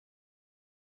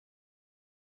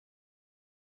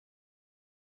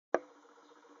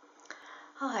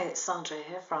Hi, it's Sandra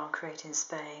here from Creating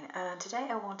Spain, and today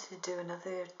I wanted to do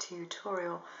another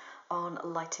tutorial on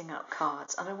lighting up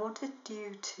cards, and I wanted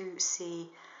you to see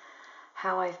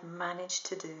how I've managed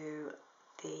to do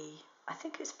I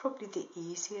think it's probably the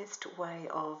easiest way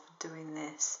of doing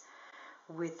this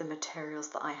with the materials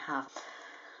that I have.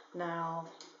 Now,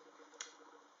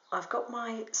 I've got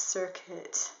my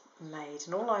circuit made,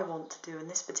 and all I want to do in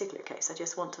this particular case, I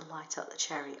just want to light up the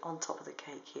cherry on top of the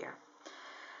cake here.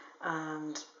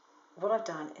 And what I've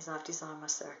done is I've designed my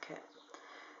circuit.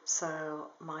 So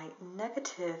my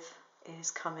negative is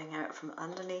coming out from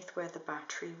underneath where the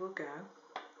battery will go,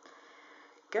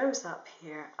 goes up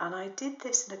here, and I did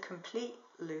this in a complete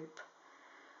loop.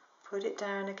 Put it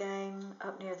down again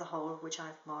up near the hole which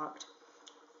I've marked,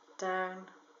 down,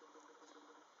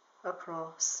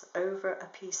 across, over a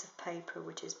piece of paper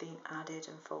which has been added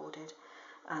and folded,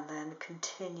 and then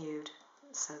continued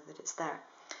so that it's there.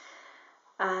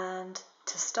 And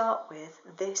to start with,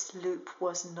 this loop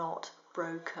was not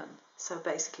broken, so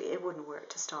basically it wouldn't work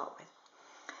to start with.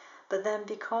 But then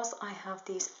because I have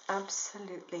these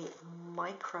absolutely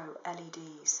micro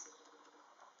LEDs,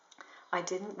 I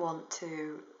didn't want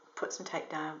to put some tape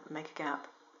down, make a gap,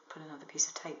 put another piece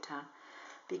of tape down,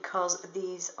 because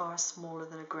these are smaller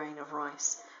than a grain of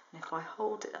rice. And if I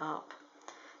hold it up,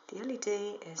 the LED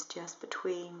is just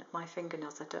between my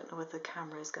fingernails. I don't know whether the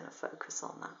camera is going to focus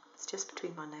on that. It's just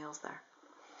between my nails there.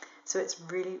 So it's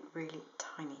really, really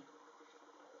tiny.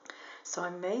 So I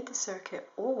made the circuit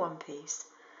all one piece,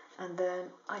 and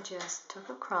then I just took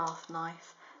a craft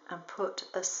knife and put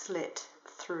a slit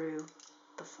through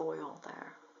the foil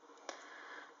there.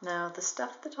 Now the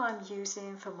stuff that I'm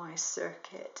using for my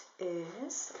circuit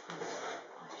is, I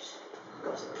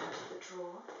got it out of the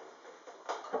drawer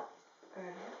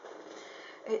earlier.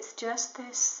 It's just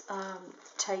this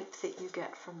tape that you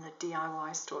get from the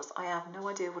DIY stores. I have no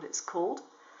idea what it's called,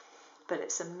 but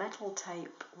it's a metal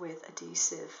tape with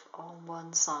adhesive on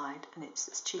one side, and it's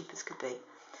as cheap as could be.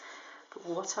 But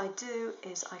what I do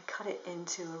is I cut it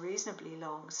into a reasonably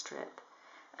long strip,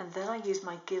 and then I use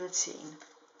my guillotine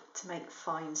to make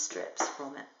fine strips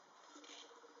from it.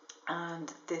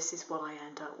 And this is what I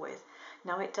end up with.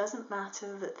 Now, it doesn't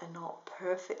matter that they're not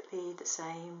perfectly the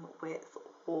same width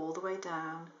all the way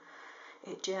down.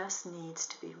 It just needs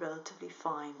to be relatively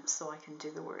fine so I can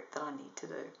do the work that I need to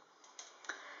do.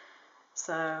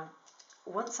 So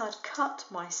once I'd cut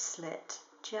my slit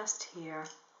just here,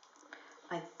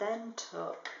 I then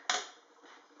took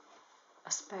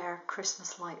a spare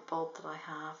Christmas light bulb that I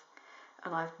have,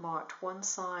 and I've marked one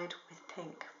side with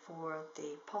pink for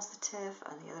the positive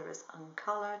and the other is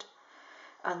uncoloured.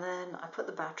 And then I put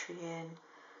the battery in,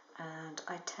 and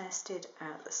I tested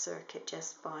out the circuit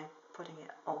just by putting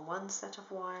it on one set of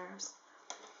wires,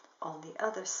 on the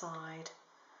other side,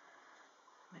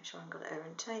 make sure I've got it over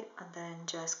in tape, and then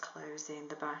just closing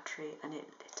the battery, and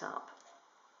it lit up.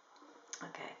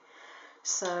 Okay,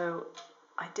 so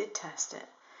I did test it.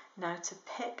 Now to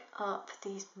pick up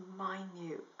these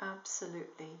minute,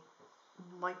 absolutely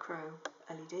micro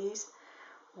LEDs,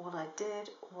 what I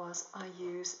did was I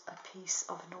used a piece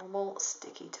of normal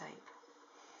sticky tape,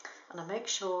 and I make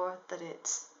sure that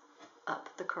it's up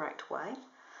the correct way,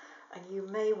 and you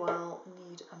may well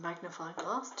need a magnifying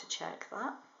glass to check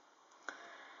that.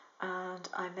 And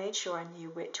I made sure I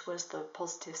knew which was the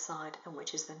positive side and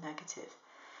which is the negative.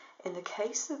 In the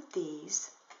case of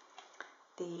these,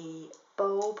 the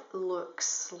bulb looks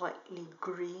slightly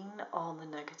green on the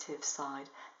negative side.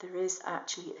 There is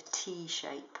actually a T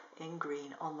shape in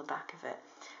green on the back of it,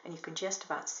 and you can just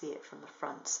about see it from the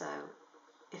front. So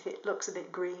if it looks a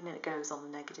bit green, it goes on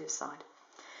the negative side.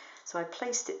 So I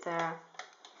placed it there,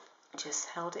 just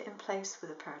held it in place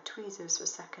with a pair of tweezers for a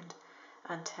second,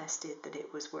 and tested that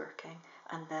it was working,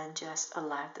 and then just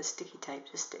allowed the sticky tape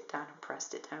to stick down and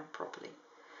pressed it down properly.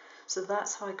 So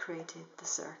that's how I created the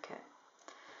circuit.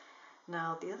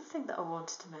 Now the other thing that I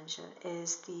wanted to mention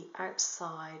is the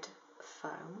outside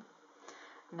foam.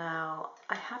 Now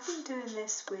I have been doing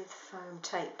this with foam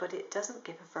tape, but it doesn't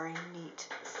give a very neat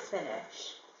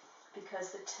finish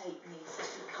because the tape needs to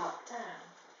be cut down.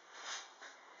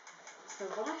 So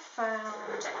what I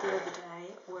found the other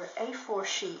day were A4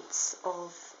 sheets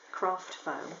of craft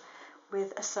foam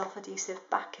with a self-adhesive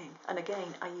backing. And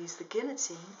again, I use the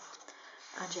guillotine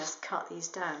and just cut these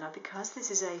down. Now because this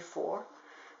is A4,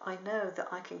 I know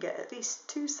that I can get at least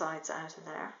two sides out of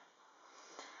there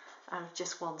out of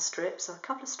just one strip. So a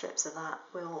couple of strips of that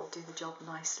will do the job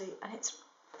nicely, and it's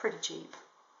pretty cheap.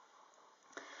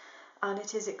 And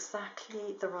it is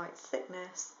exactly the right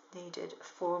thickness needed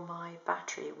for my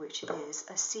battery, which is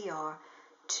a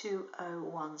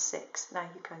CR2016. Now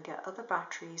you can get other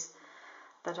batteries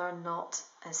that are not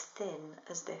as thin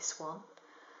as this one.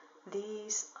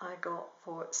 These I got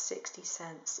for 60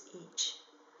 cents each.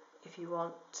 If you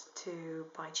want to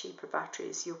buy cheaper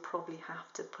batteries, you'll probably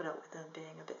have to put up with them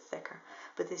being a bit thicker.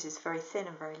 But this is very thin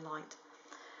and very light.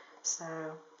 So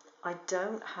I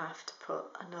don't have to put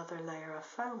another layer of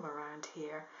foam around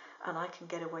here, and I can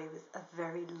get away with a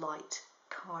very light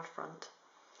card front.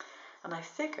 And I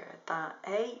figured that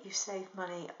A, you save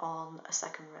money on a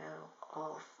second rail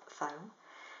of foam,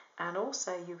 and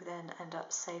also you then end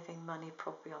up saving money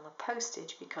probably on the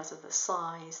postage because of the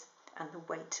size and the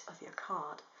weight of your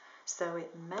card. So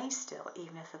it may still,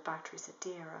 even if the batteries are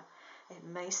dearer, it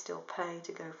may still pay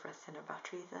to go for a thinner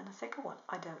battery than a thicker one.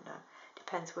 I don't know.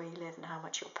 Depends where you live and how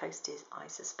much your post is, I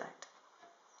suspect.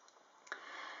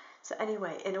 So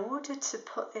anyway, in order to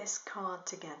put this card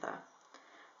together,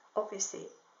 obviously,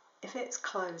 if it's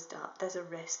closed up, there's a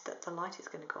risk that the light is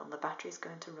going to go on, the battery is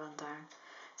going to run down.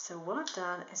 So what I've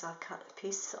done is I've cut a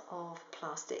piece of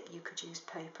plastic. You could use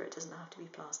paper, it doesn't have to be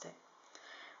plastic.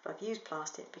 But I've used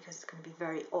plastic because it's going to be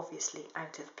very obviously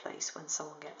out of place when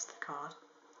someone gets the card.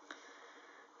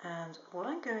 And what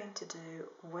I'm going to do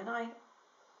when I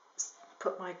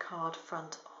put my card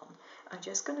front on, I'm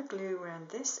just going to glue around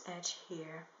this edge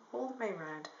here all the way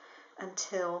around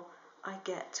until I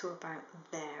get to about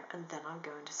there, and then I'm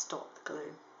going to stop the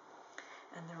glue.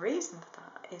 And the reason for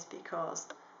that is because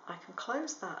I can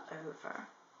close that over.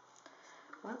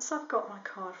 Once I've got my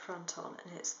card front on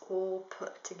and it's all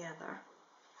put together,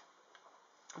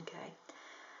 okay,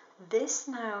 this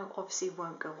now obviously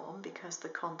won't go on because the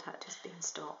contact has been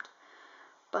stopped,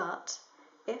 but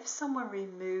if someone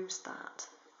removes that,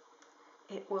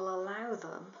 it will allow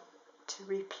them to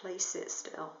replace it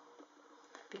still,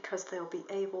 because they'll be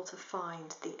able to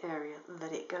find the area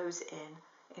that it goes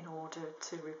in order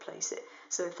to replace it.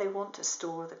 So if they want to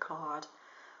store the card,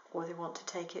 or they want to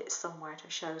take it somewhere to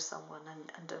show someone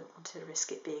and don't want to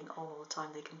risk it being on all the time,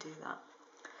 they can do that.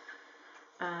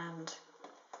 And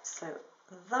so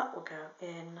that will go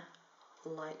in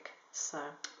like so.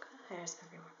 Hairs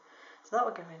everywhere. So that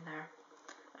will go in there,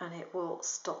 and it will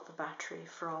stop the battery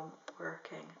from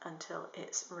working until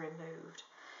it's removed.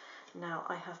 Now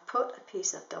I have put a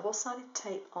piece of double-sided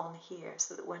tape on here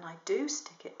so that when I do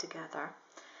stick it together,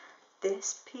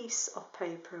 this piece of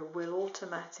paper will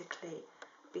automatically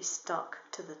be stuck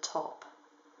to the top,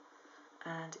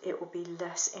 and it will be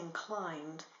less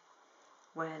inclined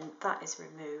when that is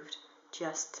removed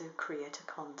just to create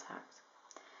a contact.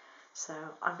 So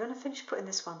I'm going to finish putting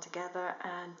this one together,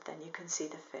 and then you can see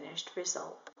the finished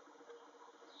result.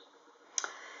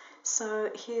 So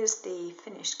here's the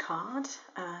finished card,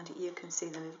 and you can see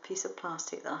the little piece of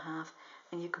plastic that I have,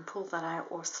 and you can pull that out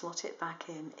or slot it back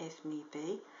in if need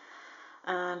be.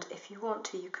 And if you want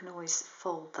to, you can always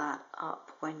fold that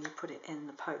up when you put it in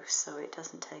the post so it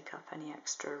doesn't take up any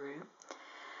extra room.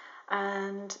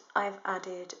 And I've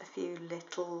added a few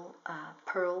little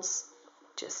pearls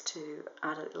just to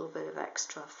add a little bit of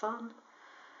extra fun.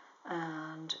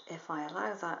 And if I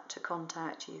allow that to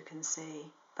contact, you can see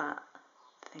that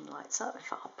thing lights up.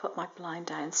 If I'll put my blind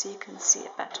down so you can see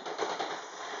it better.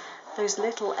 Those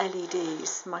little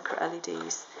LEDs, micro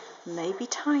LEDs, may be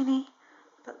tiny,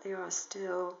 but they are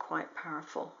still quite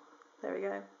powerful. There we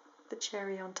go, the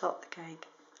cherry on top of the cake.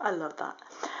 I love that.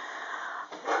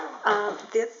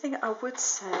 The other thing I would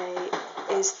say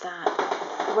is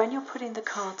that when you're putting the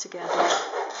card together,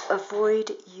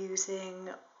 avoid using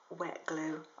wet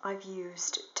glue. I've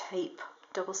used tape,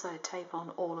 double-sided tape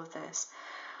on all of this.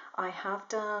 I have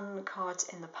done cards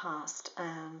in the past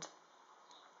and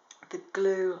the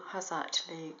glue has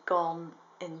actually gone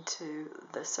into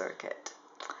the circuit.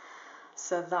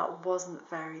 So that wasn't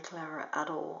very clever at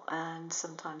all, and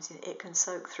sometimes it can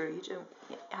soak through. You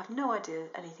have no idea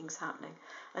anything's happening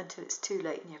until it's too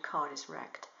late and your card is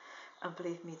wrecked. And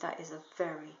believe me, that is a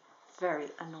very, very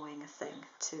annoying thing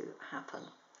to happen.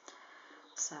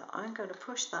 So I'm going to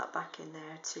push that back in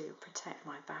there to protect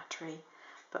my battery,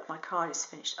 but my card is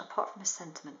finished, apart from a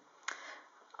sentiment.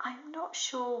 I'm not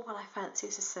sure what I fancy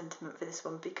as a sentiment for this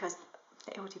one, because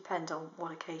it will depend on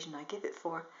what occasion I give it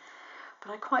for.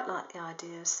 But I quite like the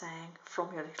idea of saying,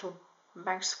 from your little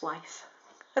mouse wife.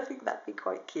 I think that'd be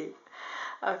quite cute.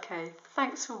 Okay,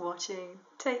 thanks for watching.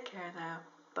 Take care now.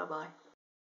 Bye-bye.